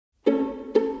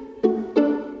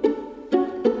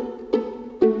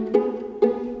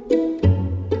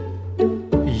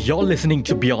You're listening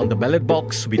to Beyond the Ballot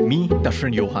Box with me,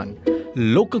 Dashran Johan.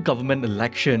 Local government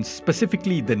elections,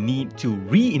 specifically the need to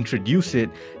reintroduce it,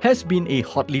 has been a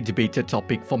hotly debated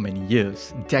topic for many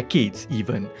years, decades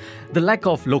even. The lack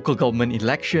of local government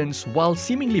elections, while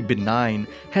seemingly benign,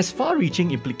 has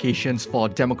far-reaching implications for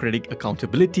democratic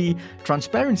accountability,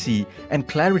 transparency, and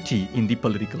clarity in the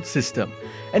political system.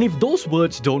 And if those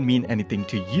words don't mean anything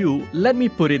to you, let me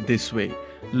put it this way.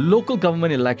 Local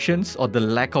government elections, or the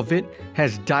lack of it,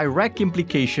 has direct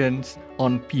implications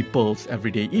on people's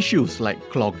everyday issues like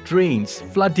clogged drains,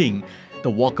 flooding,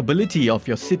 the walkability of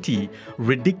your city,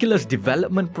 ridiculous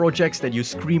development projects that you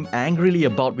scream angrily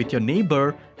about with your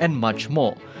neighbor, and much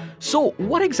more. So,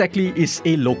 what exactly is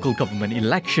a local government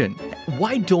election?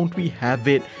 Why don't we have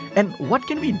it? And what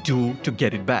can we do to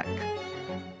get it back?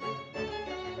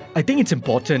 I think it's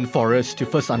important for us to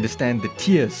first understand the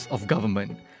tiers of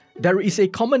government. There is a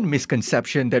common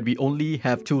misconception that we only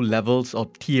have two levels or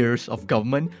tiers of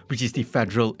government, which is the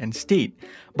federal and state.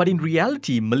 But in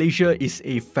reality, Malaysia is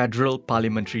a federal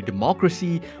parliamentary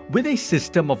democracy with a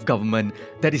system of government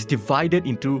that is divided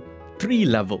into three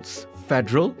levels: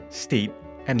 federal, state,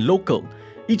 and local.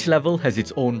 Each level has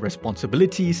its own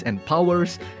responsibilities and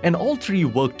powers, and all three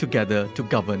work together to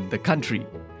govern the country.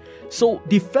 So,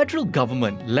 the federal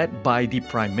government, led by the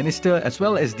Prime Minister as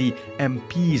well as the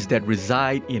MPs that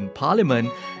reside in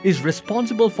Parliament, is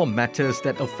responsible for matters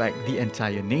that affect the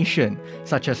entire nation,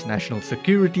 such as national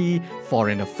security,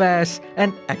 foreign affairs,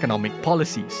 and economic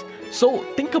policies. So,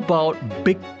 think about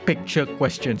big picture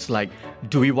questions like,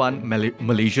 do we want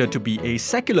Malaysia to be a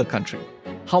secular country?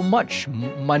 How much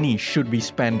money should we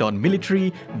spend on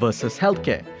military versus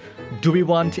healthcare? Do we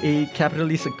want a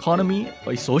capitalist economy,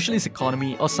 or a socialist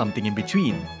economy, or something in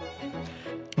between?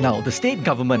 Now, the state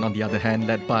government, on the other hand,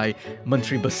 led by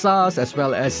Menteri Besars as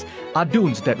well as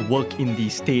aduns that work in the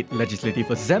state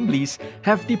legislative assemblies,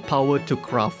 have the power to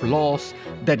craft laws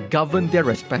that govern their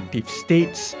respective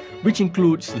states, which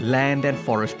includes land and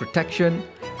forest protection,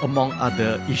 among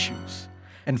other issues.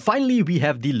 And finally, we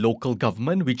have the local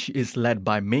government, which is led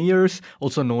by mayors,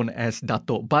 also known as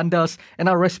Datuk Bandas, and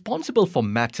are responsible for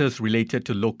matters related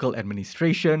to local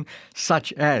administration,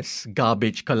 such as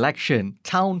garbage collection,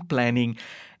 town planning,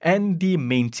 and the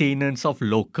maintenance of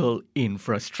local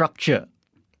infrastructure.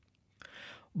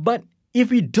 But if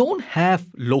we don't have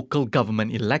local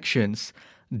government elections,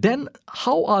 then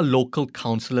how are local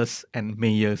councillors and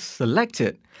mayors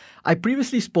selected? I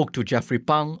previously spoke to Jeffrey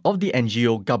Pang of the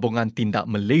NGO Gabungan Tindak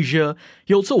Malaysia.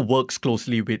 He also works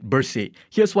closely with Bersih.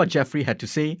 Here's what Jeffrey had to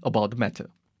say about the matter.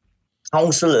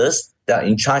 Councillors that are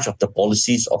in charge of the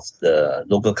policies of the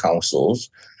local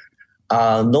councils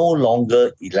are no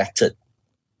longer elected,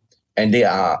 and they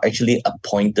are actually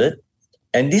appointed.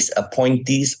 And these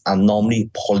appointees are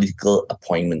normally political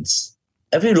appointments.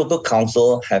 Every local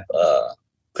council have a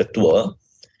ketua,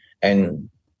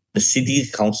 and the city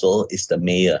council is the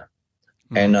mayor.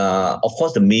 And of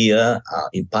course, the mayor,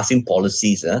 in passing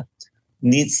policies,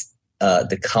 needs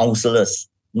the councillors.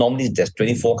 Normally, there's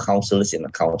 24 councillors in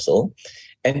a council,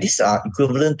 and these are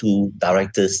equivalent to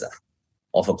directors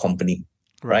of a company,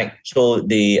 right? So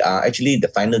they are actually the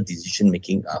final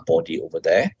decision-making body over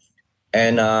there.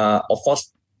 And of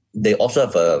course, they also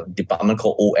have a department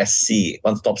called OSC,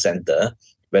 One Stop Center,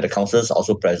 where the councillors are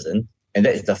also present. And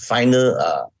that is the final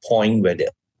point where they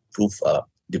approve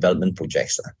development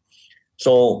projects.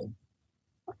 So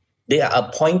they are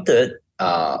appointed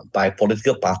by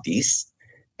political parties,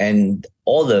 and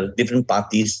all the different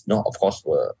parties, of course,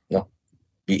 will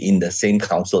be in the same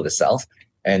council itself.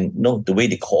 And the way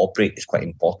they cooperate is quite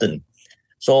important.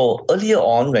 So earlier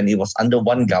on, when it was under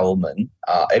one government,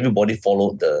 everybody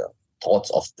followed the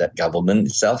thoughts of that government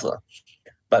itself.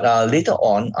 But later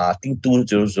on, I think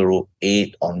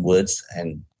 2008 onwards,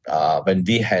 and when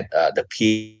we had the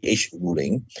PH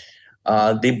ruling,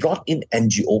 they brought in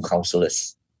NGO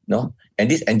councillors, and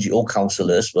these NGO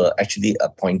councillors were actually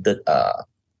appointed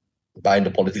by the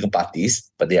political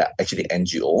parties, but they are actually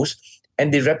NGOs,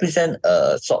 and they represent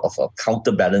a sort of a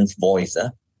counterbalance voice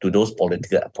to those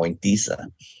political appointees.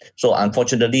 So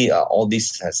unfortunately, all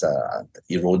this has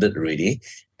eroded already,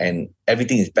 and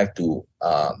everything is back to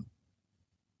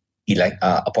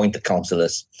appointed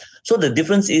councillors. So the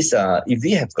difference is, if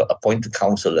we have got appointed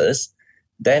councillors,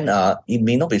 then it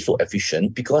may not be so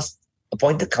efficient, because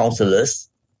appointed councillors,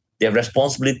 their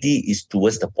responsibility is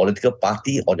towards the political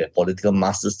party or their political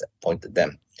masters that appointed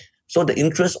them. So the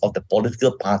interest of the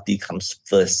political party comes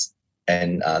first,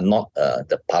 and not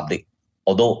the public,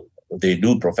 although they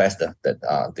do profess that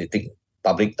they take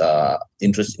public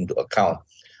interest into account.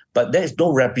 But there is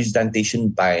no representation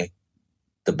by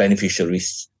the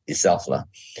beneficiaries itself.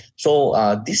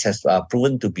 So this has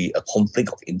proven to be a conflict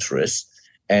of interest.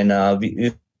 And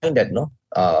we find that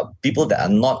people that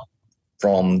are not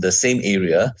from the same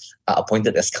area are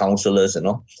appointed as councillors, and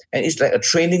it's like a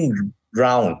training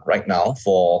ground right now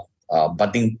for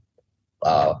budding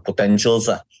potentials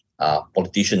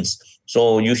politicians.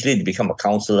 So usually they become a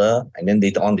councillor, and then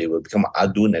later on they will become an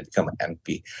adun and become an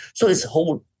MP. So it's a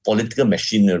whole political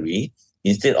machinery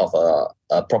instead of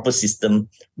a proper system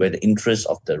where the interest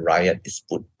of the rakyat is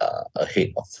put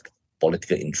ahead of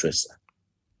political interests.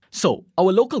 So,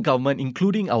 our local government,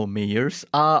 including our mayors,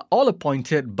 are all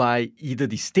appointed by either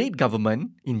the state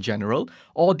government in general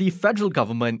or the federal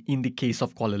government in the case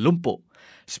of Kuala Lumpur.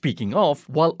 Speaking of,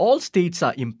 while all states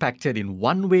are impacted in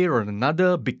one way or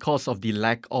another because of the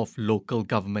lack of local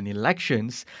government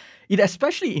elections, it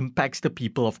especially impacts the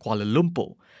people of Kuala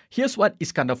Lumpur. Here's what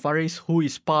Iskandar Faris, who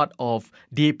is part of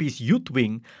DAP's youth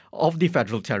wing of the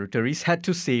Federal Territories, had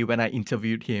to say when I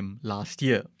interviewed him last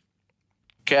year.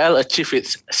 KL achieved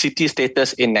its city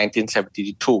status in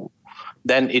 1972.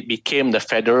 Then it became the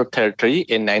Federal Territory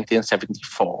in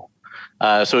 1974.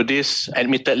 So this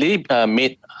admittedly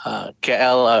made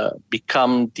KL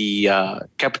become the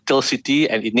capital city,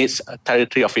 and it needs a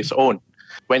territory of its own.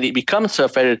 When it becomes a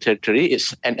Federal Territory,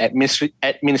 it's an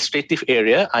administrative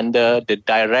area under the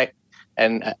direct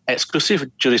and exclusive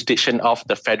jurisdiction of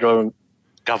the federal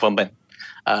government.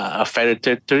 A Federal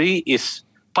Territory is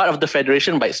part of the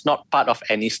federation, but it's not part of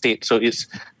any state. So it's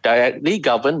directly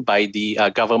governed by the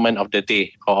government of the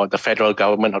day, or the federal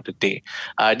government of the day.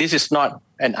 This is not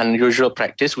an unusual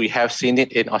practice. We have seen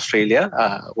it in Australia,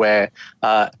 where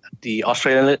the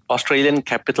Australian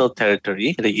Capital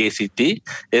Territory, the ACT,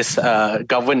 is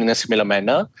governed in a similar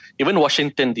manner. Even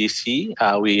Washington, D.C.,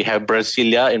 we have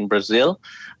Brasilia in Brazil.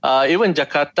 Even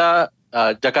Jakarta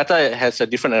has a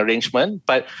different arrangement.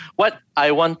 But what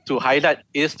I want to highlight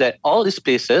is that all these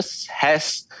places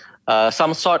has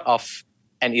some sort of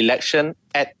an election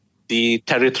at the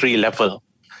territory level.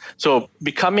 So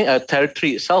becoming a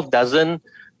territory itself doesn't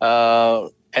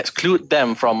exclude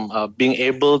them from being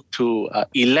able to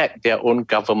elect their own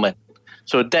government.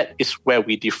 So that is where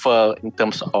we differ in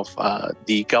terms of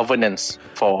the governance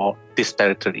for this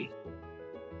territory.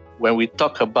 When we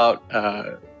talk about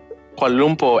Kuala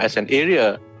Lumpur as an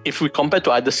area, if we compare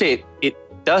to other states, it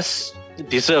does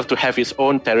deserve to have its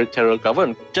own territorial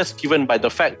government, just given by the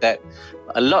fact that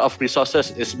a lot of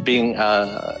resources is being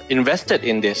invested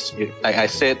in this. Like I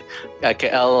said,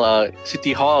 KL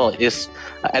City Hall is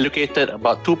allocated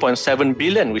about 2.7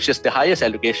 billion, which is the highest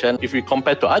allocation if we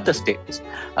compare to other states.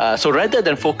 So rather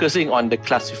than focusing on the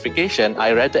classification,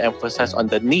 I rather emphasize on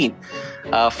the need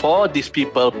for these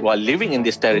people who are living in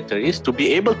these territories to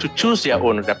be able to choose their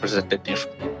own representative.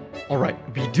 Alright,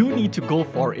 we do need to go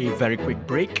for a very quick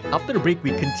break. After the break,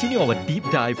 we continue our deep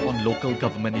dive on local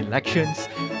government elections.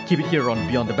 Keep it here on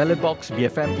Beyond the Ballot Box,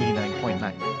 BFM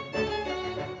 89.9.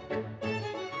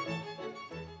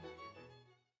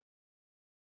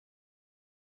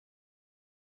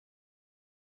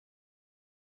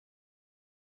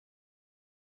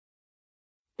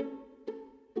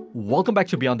 Welcome back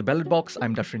to Beyond the Ballot Box.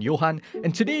 I'm Dashran Johan,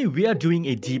 and today we are doing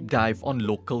a deep dive on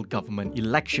local government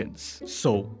elections.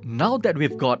 So, now that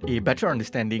we've got a better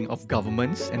understanding of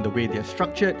governments and the way they're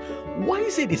structured, why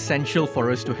is it essential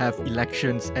for us to have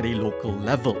elections at a local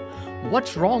level?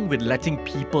 What's wrong with letting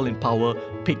people in power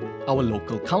pick our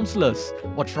local councillors?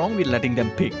 What's wrong with letting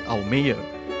them pick our mayor?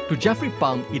 To Jeffrey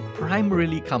Pang, it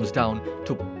primarily comes down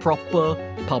to proper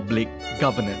public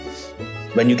governance.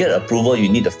 When you get approval, you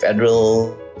need the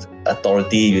federal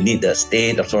authority, you need the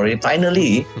state authority.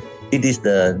 Finally, it is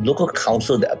the local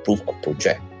council that approve a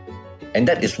project. And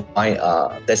that is why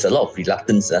there's a lot of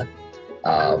reluctance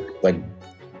when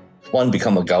one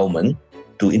become a government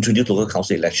to introduce local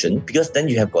council election, because then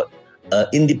you have got an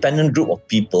independent group of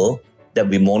people that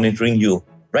will be monitoring you.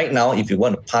 Right now, if you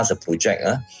want to pass a project,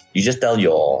 you just tell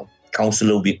your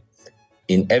councillor whip.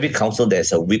 In every council,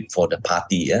 there's a whip for the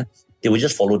party. They will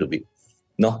just follow the whip,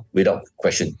 without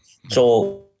question.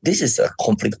 So this is a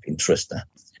conflict of interest.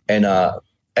 And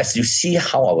as you see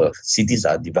how our cities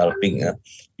are developing,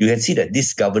 you can see that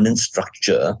this governance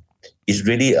structure is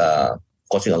really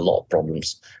causing a lot of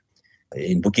problems.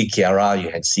 In Bukit Kiara, you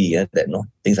can see that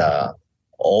things are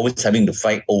always having to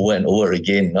fight over and over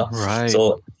again. Right.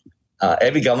 So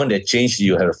every government that changed,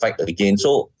 you have to fight again.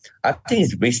 So I think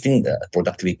it's wasting the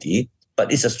productivity,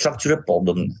 but it's a structural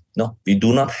problem. We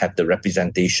do not have the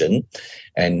representation,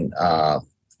 and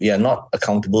we are not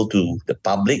accountable to the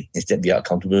public. Instead, we are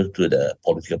accountable to the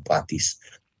political parties.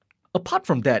 Apart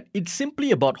from that, it's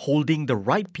simply about holding the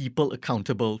right people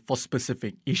accountable for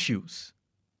specific issues.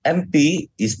 MP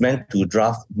is meant to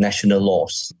draft national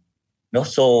laws.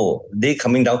 So they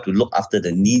coming down to look after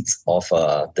the needs of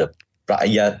the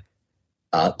rakyat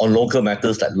on local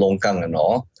matters like longkang and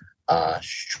all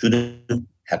shouldn't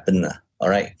happen. All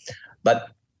right.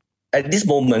 But at this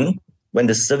moment, when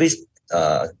the service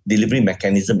delivery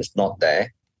mechanism is not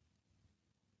there,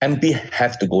 MP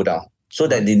have to go down so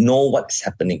that they know what's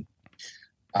happening.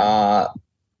 The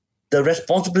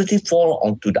responsibility fall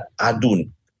onto the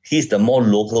ADUN. He's the more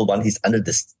local one. He's under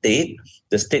the state.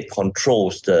 The state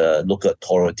controls the local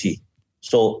authority.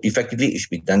 So effectively, it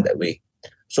should be done that way.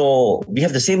 So we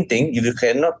have the same thing. If you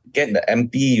cannot get the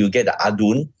MP, you get the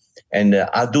ADUN, and the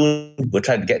ADUN will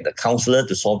try to get the councillor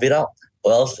to solve it out,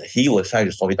 or else he will try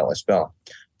to solve it out as well.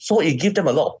 So it gives them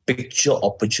a lot of picture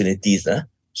opportunities.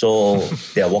 So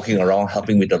they are walking around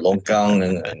helping with the longkang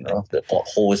and the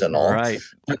potholes and all. Right.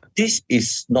 But this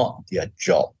is not their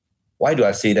job. Why do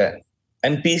I say that?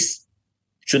 MPs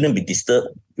shouldn't be disturbed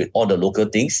with all the local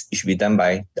things. It should be done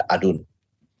by the ADUN.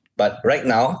 But right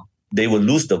now, they will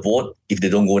lose the vote if they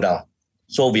don't go down.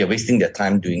 So we are wasting their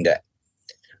time doing that.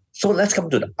 So let's come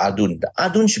to the ADUN. The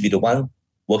ADUN should be the one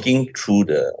working through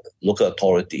the local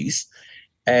authorities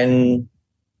and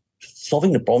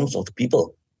solving the problems of the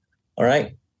people. All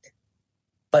right.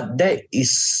 But that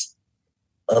is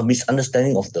a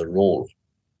misunderstanding of the role.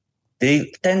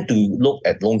 They tend to look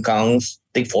at longkangs,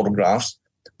 take photographs,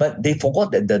 but they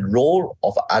forgot that the role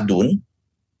of ADUN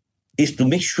is to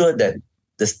make sure that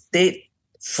the state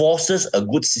forces a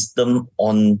good system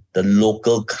on the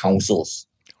local councils.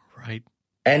 Right.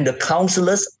 And the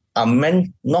councillors are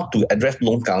meant not to address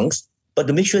longkangs, but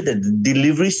to make sure that the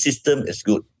delivery system is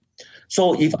good.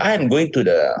 So if I am going to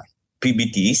the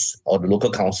PBTs or the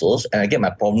local councils and I get my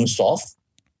problem solved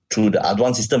through the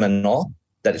ADUN system and all,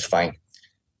 that is fine.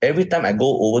 Every time I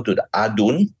go over to the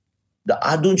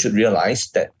ADUN should realize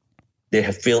that they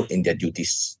have failed in their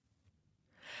duties.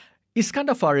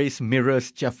 Iskandar Faris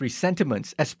mirrors Jeffrey's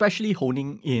sentiments, especially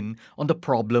honing in on the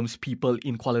problems people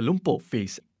in Kuala Lumpur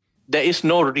face. There is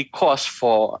no recourse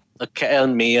for a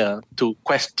KL mayor to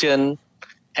question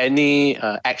any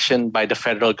action by the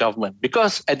federal government,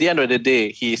 because at the end of the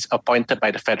day, he is appointed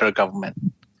by the federal government.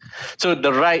 So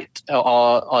the right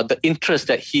or the interest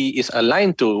that he is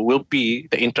aligned to will be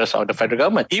the interest of the federal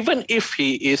government. Even if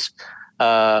he is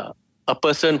a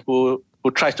person who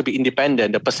tries to be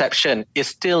independent, the perception is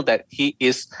still that he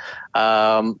is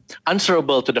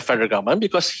answerable to the federal government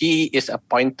because he is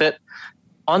appointed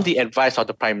on the advice of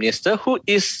the Prime Minister, who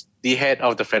is the head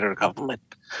of the federal government.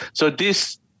 So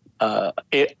this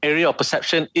area of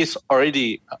perception is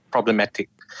already problematic.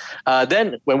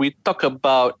 Then when we talk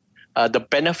about the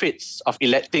benefits of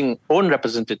electing own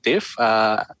representative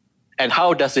and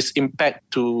how does this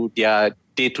impact to their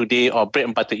day-to-day or bread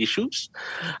and butter issues,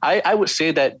 I would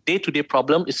say that day-to-day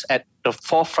problem is at the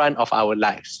forefront of our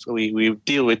lives. We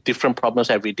deal with different problems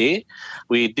every day.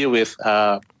 We deal with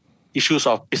issues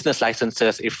of business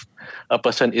licenses if a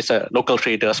person is a local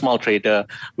trader, a small trader.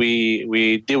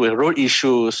 We deal with road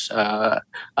issues,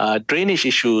 drainage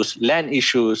issues, land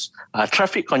issues,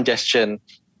 traffic congestion,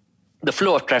 the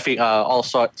flow of traffic, all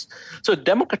sorts. So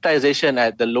democratization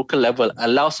at the local level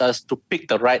allows us to pick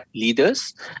the right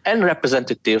leaders and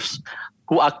representatives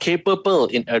who are capable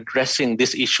in addressing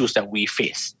these issues that we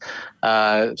face.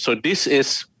 So this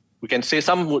is, we can say,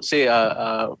 some would say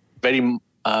very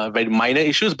minor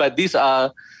issues, but these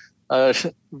are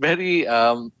very,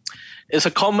 it's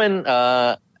a common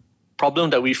problem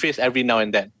that we face every now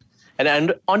and then.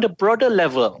 And on the broader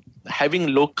level,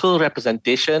 having local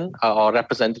representation or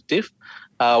representative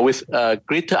with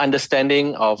greater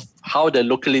understanding of how the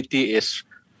locality is,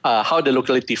 how the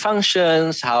locality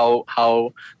functions,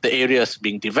 how the area is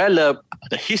being developed,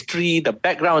 the history, the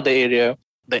background of the area,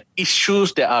 the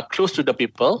issues that are close to the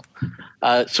people,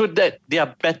 so that they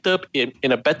are better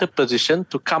in a better position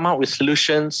to come out with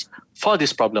solutions for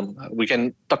this problem. We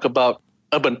can talk about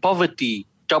urban poverty,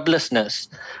 joblessness,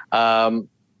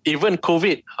 even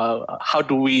COVID. How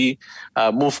do we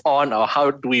move on, or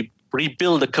how do we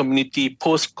rebuild the community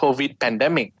post-COVID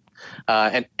pandemic?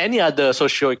 And any other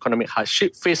socio-economic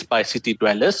hardship faced by city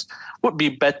dwellers would be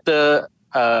better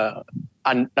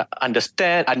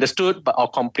understood or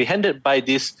comprehended by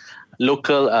these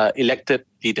local elected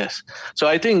leaders. So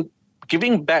I think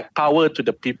giving back power to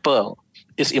the people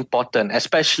is important,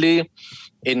 especially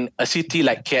in a city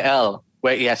like KL,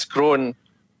 where it has grown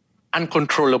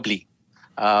uncontrollably.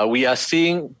 We are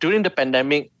seeing during the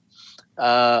pandemic,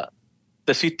 the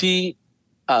city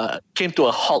came to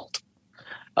a halt.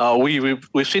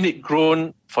 We've seen it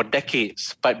grown for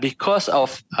decades, but because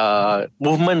of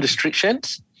movement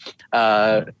restrictions,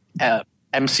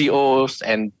 MCOs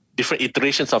and different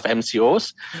iterations of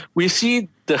MCOs, we see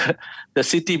the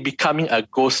city becoming a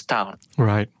ghost town.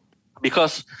 Right.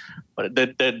 Because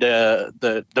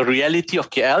the reality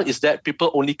of KL is that people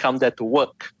only come there to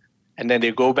work, and then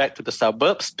they go back to the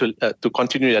suburbs to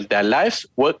continue their lives.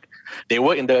 They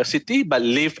work in the city, but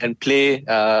live and play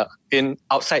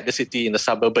outside the city in the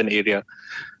suburban area.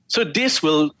 So this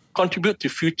will contribute to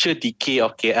future decay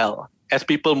of KL as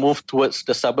people move towards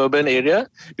the suburban area,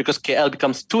 because KL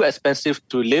becomes too expensive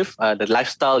to live. The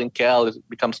lifestyle in KL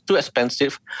becomes too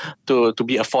expensive to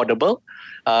be affordable.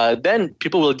 Then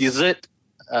people will desert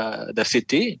the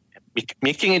city,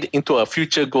 making it into a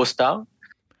future ghost town.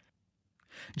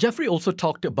 Jeffrey also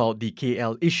talked about the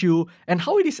KL issue and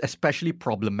how it is especially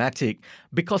problematic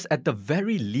because at the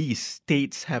very least,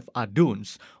 states have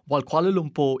aduns, while Kuala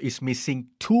Lumpur is missing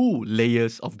 2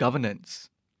 layers of governance.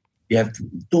 You have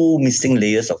 2 missing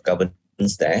layers of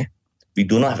governance there. We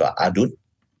do not have an adun.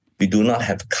 We do not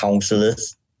have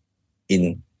councillors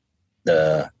in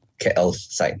the KL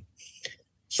side.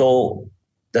 So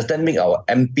does that make our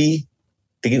MP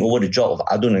taking over the job of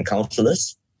adun and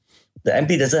councillors? The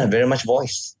MP doesn't have very much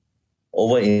voice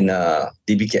over in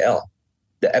DBKL.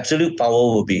 The absolute power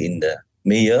will be in the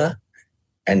mayor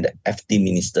and the FT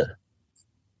minister.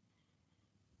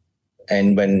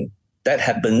 And when that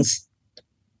happens,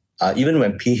 even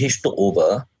when PH took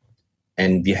over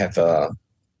and we have a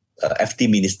FT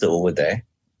minister over there,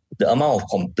 the amount of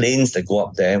complaints that go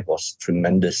up there was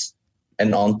tremendous.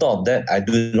 And on top of that, I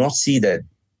do not see that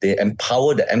they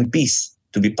empower the MPs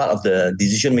to be part of the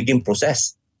decision-making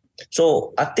process.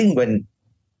 So I think when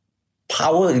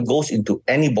power goes into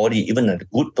anybody, even a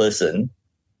good person,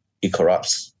 it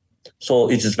corrupts.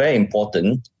 So it is very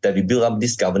important that we build up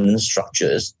these governance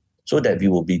structures so that we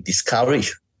will be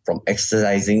discouraged from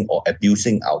exercising or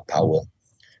abusing our power.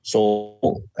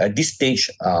 So at this stage,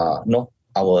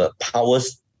 our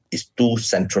powers is too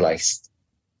centralized.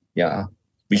 Yeah,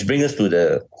 which brings us to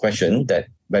the question that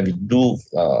when we do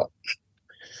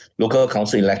local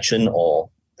council election or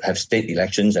have state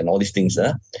elections and all these things,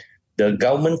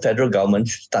 the federal government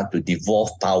should start to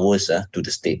devolve powers to the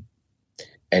state.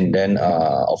 And then,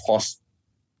 of course,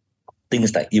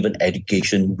 things like even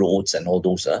education, roads and all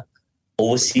those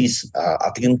overseas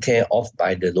are taken care of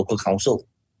by the local council.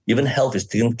 Even health is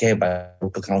taken care by the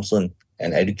local council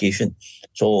and education.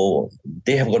 So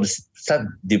they have got to start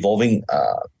devolving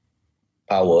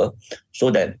power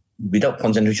so that without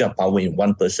concentration of power in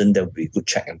one person, there will be good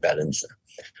check and balance.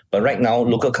 But right now,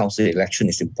 local council election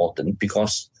is important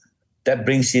because that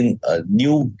brings in a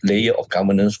new layer of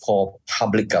governance called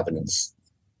public governance.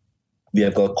 We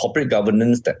have got corporate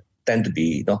governance that tend to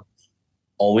be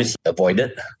always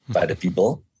avoided by the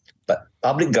people. But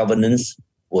public governance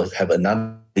will have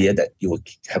another layer that you will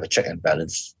have a check and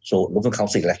balance. So local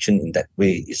council election in that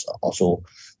way is also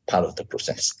part of the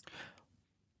process.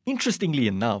 Interestingly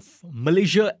enough,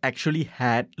 Malaysia actually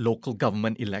had local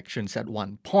government elections at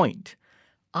one point.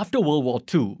 After World War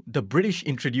II, the British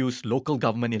introduced local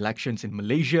government elections in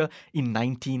Malaysia in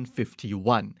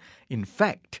 1951. In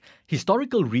fact,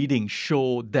 historical readings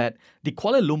show that the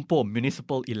Kuala Lumpur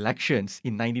municipal elections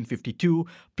in 1952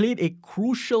 played a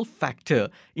crucial factor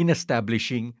in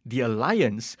establishing the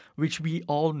alliance which we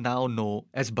all now know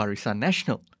as Barisan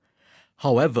Nasional.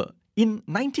 However, in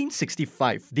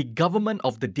 1965, the government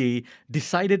of the day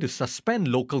decided to suspend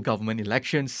local government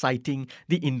elections, citing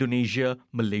the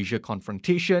Indonesia-Malaysia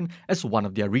confrontation as one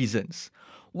of their reasons.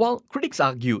 While critics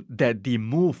argued that the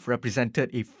move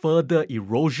represented a further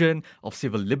erosion of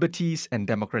civil liberties and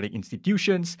democratic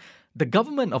institutions, the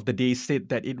government of the day said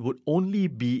that it would only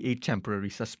be a temporary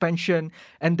suspension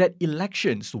and that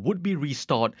elections would be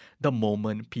restored the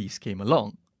moment peace came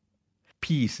along.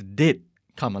 Peace did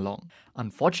come along.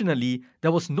 Unfortunately,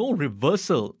 there was no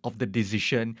reversal of the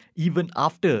decision even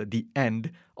after the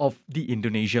end of the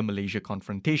Indonesia-Malaysia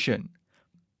confrontation.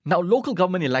 Now, local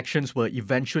government elections were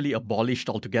eventually abolished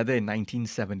altogether in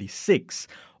 1976.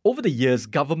 Over the years,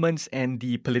 governments and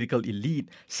the political elite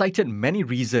cited many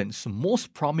reasons,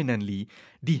 most prominently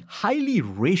the highly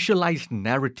racialized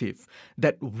narrative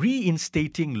that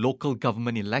reinstating local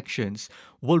government elections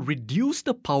will reduce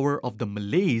the power of the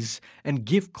Malays and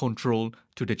give control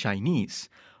to the Chinese.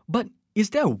 But is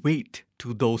there weight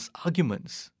to those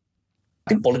arguments?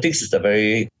 I think politics is a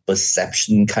very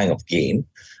perception kind of game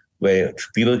where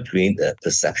people create a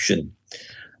perception.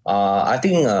 I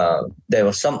think there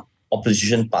were some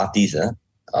opposition parties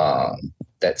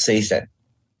that says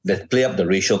that play up the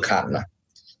racial card.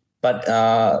 But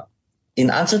in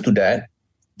answer to that,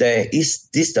 there is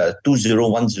this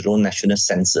 2010 national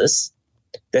census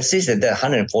that says that there are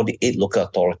 148 local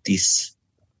authorities.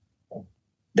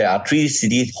 there are 3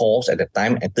 city halls at the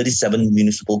time and 37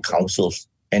 municipal councils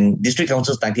and district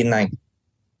councils 99.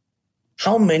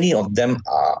 How many of them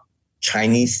are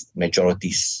Chinese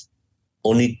majorities?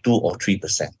 Only 2 or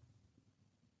 3%.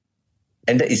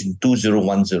 And that is in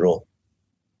 2010.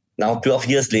 Now, 12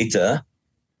 years later,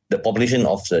 the population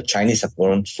of the Chinese have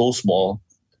grown so small,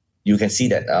 you can see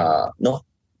that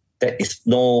there is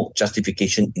no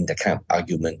justification in that kind of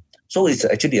argument. So it's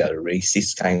actually a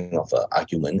racist kind of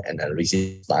argument and a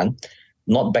racist plan,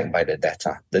 not backed by the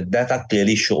data. The data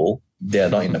clearly show they are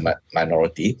not in the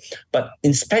minority. But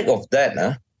in spite of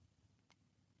that,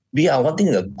 we are wanting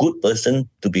a good person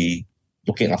to be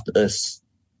looking after us.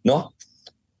 No?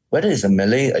 Whether it's a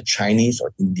Malay, a Chinese,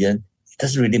 or Indian, it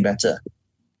doesn't really matter.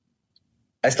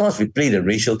 As long as we play the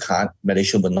racial card,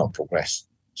 Malaysia will not progress.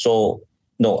 So,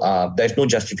 no, there's no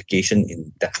justification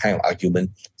in that kind of argument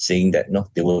saying that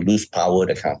they will lose power,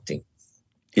 that kind of thing.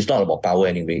 It's not about power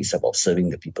anyway, it's about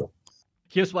serving the people.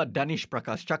 Here's what Danish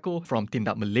Prakash Chako from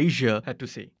Tindak Malaysia had to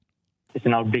say. It's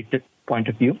an outdated point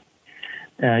of view.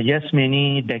 Yes,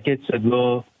 many decades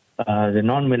ago, the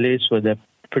non-Malays were the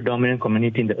predominant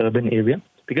community in the urban area,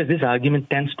 because this argument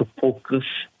tends to focus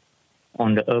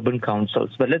on the urban councils.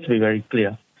 But let's be very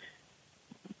clear.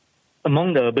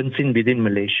 Among the urban scene within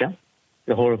Malaysia,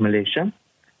 the whole of Malaysia,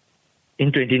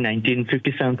 in 2019,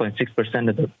 57.6%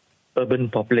 of the urban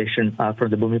population are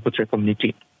from the Bumiputra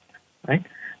community, right?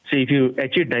 So if you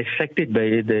actually dissect it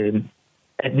by the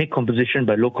ethnic composition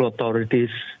by local authorities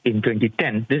in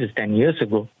 2010, this is 10 years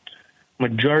ago,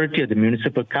 majority of the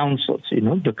municipal councils,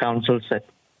 the councils that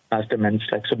Pastaments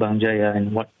like Subang Jaya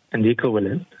and the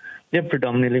equivalent, they're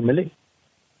predominantly Malay.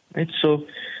 Right? So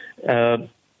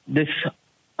this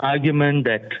argument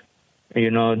that,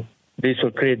 this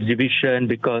will create division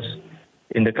because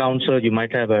in the council you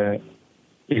might have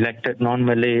elected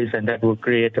non-Malays and that will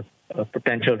create a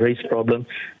potential race problem,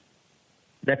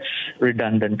 that's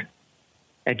redundant.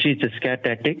 Actually, it's a scare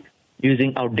tactic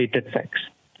using outdated facts.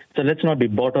 So let's not be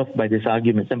bought off by these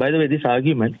arguments. And by the way, this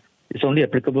argument is only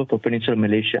applicable for Peninsular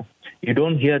Malaysia. You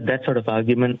don't hear that sort of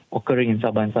argument occurring in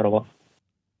Sabah and Sarawak.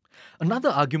 Another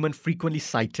argument frequently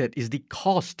cited is the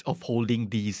cost of holding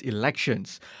these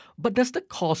elections. But does the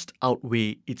cost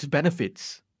outweigh its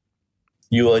benefits?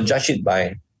 You will judge it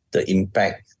by the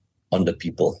impact on the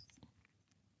people.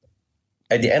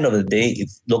 At the end of the day, if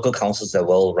local councils are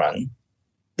well run,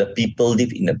 the people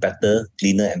live in a better,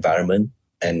 cleaner environment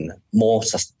and more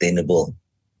sustainable.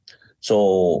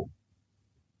 So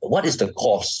what is the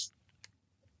cost?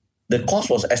 The cost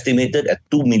was estimated at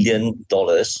 $2 million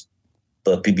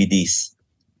per PBDs.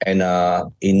 And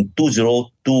in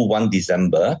 2021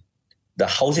 December, the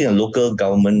Housing and Local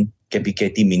Government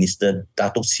KPKT Minister,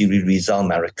 Datuk Seri Rizal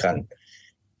Marakan,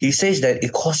 he says that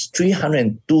it costs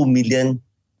 302 million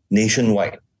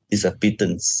nationwide. Is a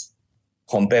pittance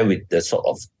compared with the sort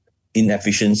of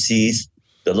inefficiencies,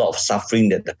 the lot of suffering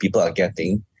that the people are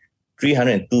getting.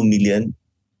 302 million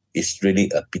is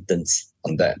really a pittance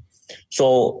on that.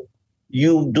 So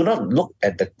you do not look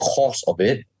at the cost of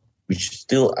it, which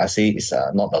still I say is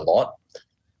not a lot,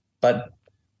 but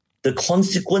the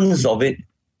consequence of it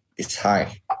is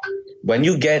high. When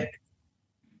you get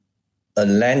a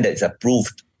land that's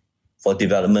approved for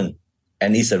development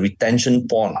and is a retention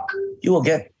pond, you will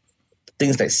get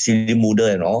things like Sili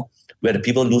Muda and all, where the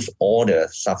people lose all their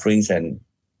sufferings and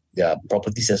their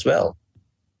properties as well.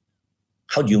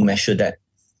 How do you measure that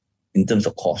in terms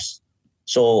of cost?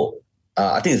 So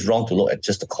I think it's wrong to look at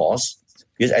just the cost,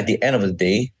 because at the end of the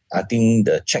day, I think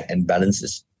the check and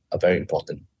balances are very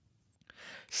important.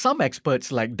 Some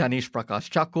experts like Danish Prakash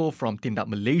Chako from Tindak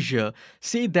Malaysia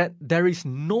say that there is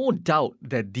no doubt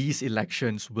that these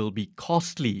elections will be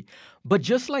costly. But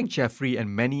just like Jeffrey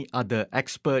and many other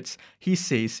experts, he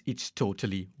says it's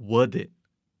totally worth it.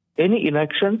 Any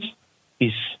elections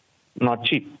is not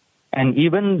cheap. And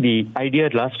even the idea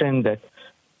last time that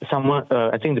someone,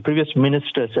 I think the previous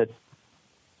minister said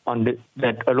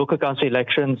that a local council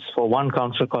elections for one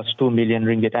council costs 2 million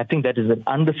ringgit. I think that is an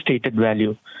understated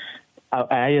value.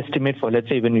 I estimate for, let's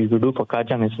say, when you do for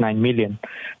Kajang, it's 9 million.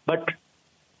 But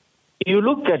you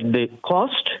look at the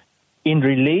cost in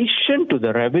relation to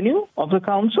the revenue of the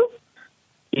council,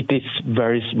 it is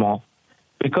very small.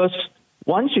 Because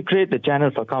once you create the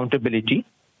channel for accountability,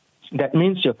 that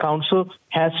means your council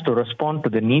has to respond to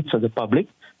the needs of the public.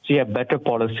 So you have better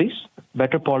policies.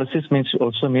 Better policies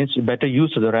also means better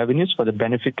use of the revenues for the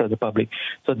benefit of the public.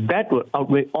 So that will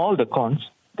outweigh all the cons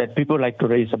that people like to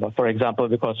raise about, for example,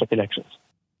 the cost of elections.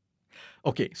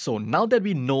 Okay, so now that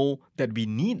we know that we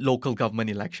need local government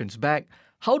elections back,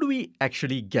 how do we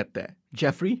actually get there?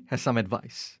 Jeffrey has some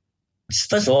advice.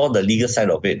 First of all, the legal side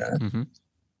of it.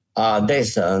 there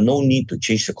is no need to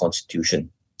change the constitution.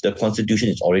 The constitution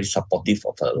is already supportive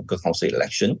of a local council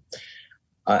election,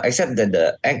 except that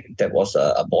the act that was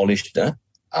abolished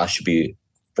should be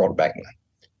brought back.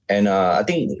 And I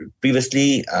think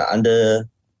previously under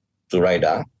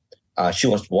Zuraida, she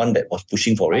was one that was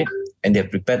pushing for it, and they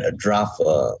prepared a draft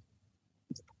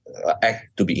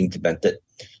act to be implemented.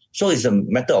 So it's a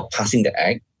matter of passing the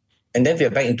act, and then we are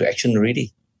back into action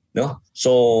already.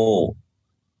 So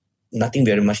nothing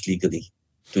very much legally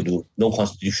to do. No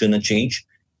constitutional change,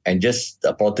 and just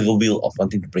the political will of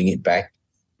wanting to bring it back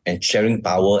and sharing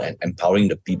power and empowering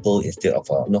the people instead of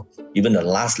even the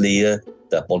last layer,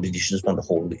 the politicians want to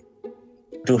hold it.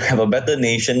 To have a better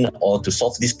nation or to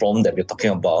solve this problem that we're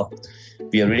talking about,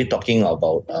 we are really talking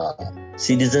about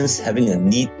citizens having a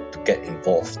need to get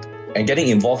involved. And getting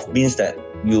involved means that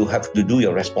you have to do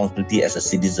your responsibility as a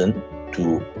citizen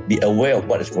to be aware of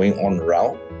what is going on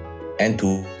around and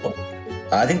to,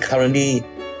 I think currently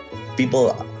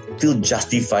people feel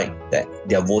justified that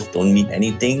their votes don't mean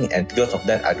anything, and because of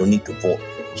that, I don't need to vote.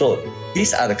 So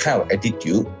these are the kind of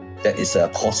attitude that is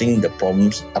causing the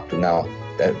problems up to now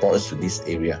that brought us to this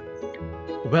area.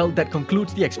 Well, that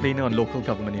concludes the Explainer on local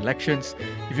government elections.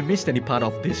 If you missed any part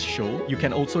of this show, you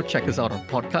can also check us out on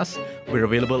podcasts. We're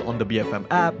available on the BFM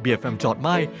app,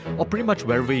 bfm.my, or pretty much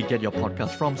wherever you get your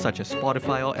podcasts from, such as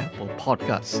Spotify or Apple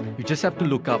Podcasts. You just have to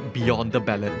look up Beyond the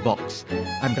Ballot Box.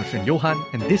 I'm Darshan Johan,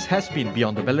 and this has been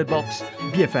Beyond the Ballot Box,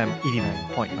 BFM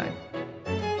 89.9.